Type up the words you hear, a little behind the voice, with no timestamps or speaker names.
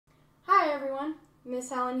everyone, Miss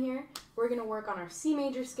Helen here. We're going to work on our C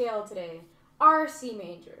major scale today, our C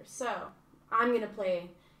major. So I'm going to play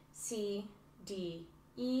C, D,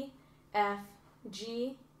 E, F,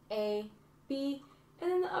 G, A, B, and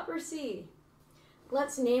then the upper C.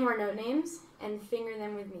 Let's name our note names and finger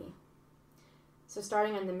them with me. So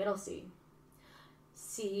starting on the middle C.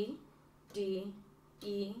 C, D,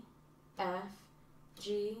 E, F,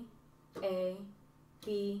 G, A,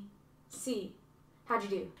 B, C. How'd you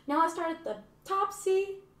do? Now let's start at the top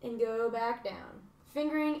C and go back down,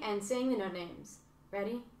 fingering and saying the note names.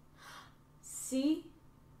 Ready? C,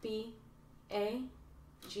 B, A,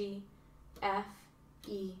 G, F,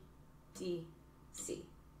 E, D, C.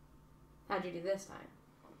 How'd you do this time?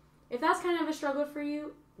 If that's kind of a struggle for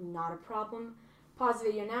you, not a problem. Pause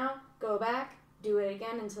the video now, go back, do it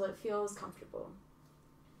again until it feels comfortable.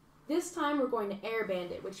 This time we're going to air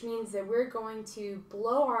band it, which means that we're going to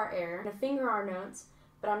blow our air and finger our notes,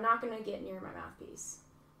 but I'm not going to get near my mouthpiece.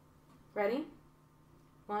 Ready?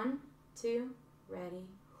 1, 2, ready.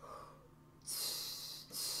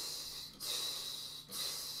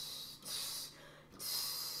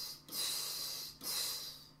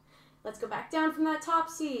 Let's go back down from that top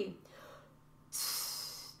C.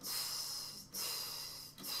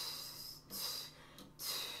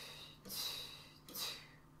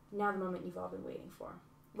 Now the moment you've all been waiting for.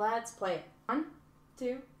 Let's play it. 1,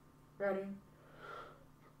 2, ready.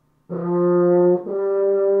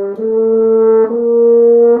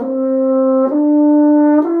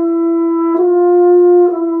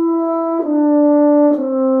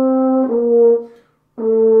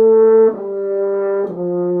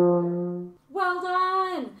 Well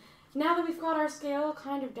done! Now that we've got our scale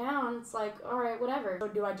kind of down, it's like, alright, whatever. So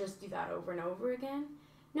do I just do that over and over again?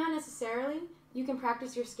 Not necessarily. You can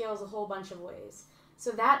practice your scales a whole bunch of ways.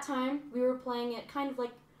 So that time, we were playing it kind of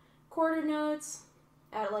like quarter notes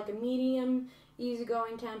at like a medium,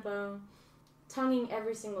 easygoing tempo, tonguing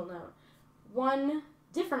every single note. One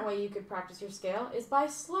different way you could practice your scale is by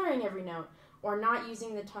slurring every note or not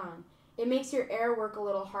using the tongue. It makes your air work a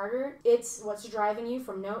little harder. It's what's driving you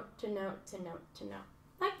from note to note to note to note.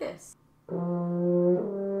 Like this.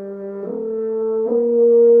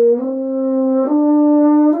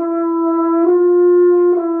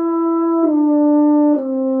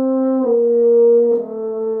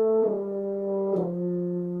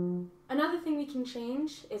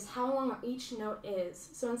 Change is how long each note is.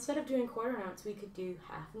 So instead of doing quarter notes, we could do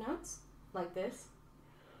half notes, like this.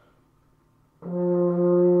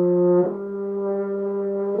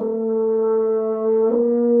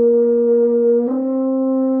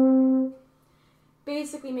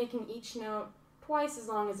 Basically making each note twice as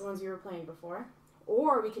long as the ones we were playing before.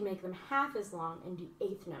 Or we can make them half as long and do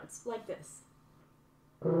eighth notes, like this.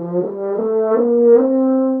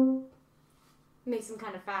 Makes them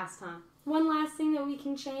kind of fast, huh? One last thing that we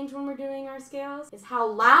can change when we're doing our scales is how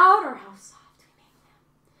loud or how soft we make them.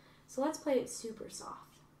 So let's play it super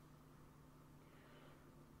soft.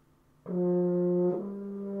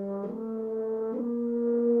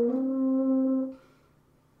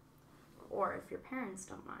 Or if your parents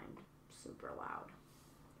don't mind, super loud.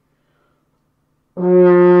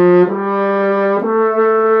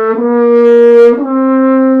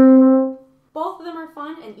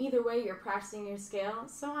 And either way, you're practicing your scale,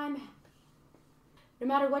 so I'm happy. No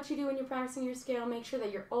matter what you do when you're practicing your scale, make sure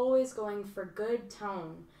that you're always going for good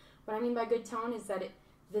tone. What I mean by good tone is that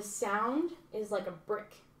the sound is like a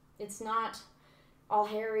brick. It's not all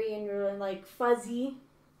hairy and you're like fuzzy.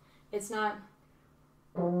 It's not.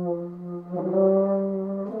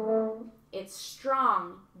 It's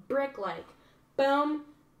strong, brick-like. Boom,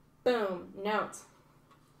 boom, note.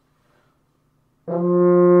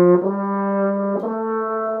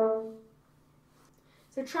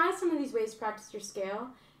 So try some of these ways to practice your scale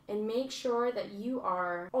and make sure that you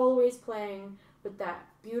are always playing with that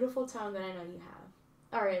beautiful tone that I know you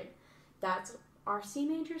have. Alright, that's our C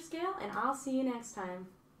major scale, and I'll see you next time.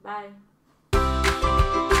 Bye.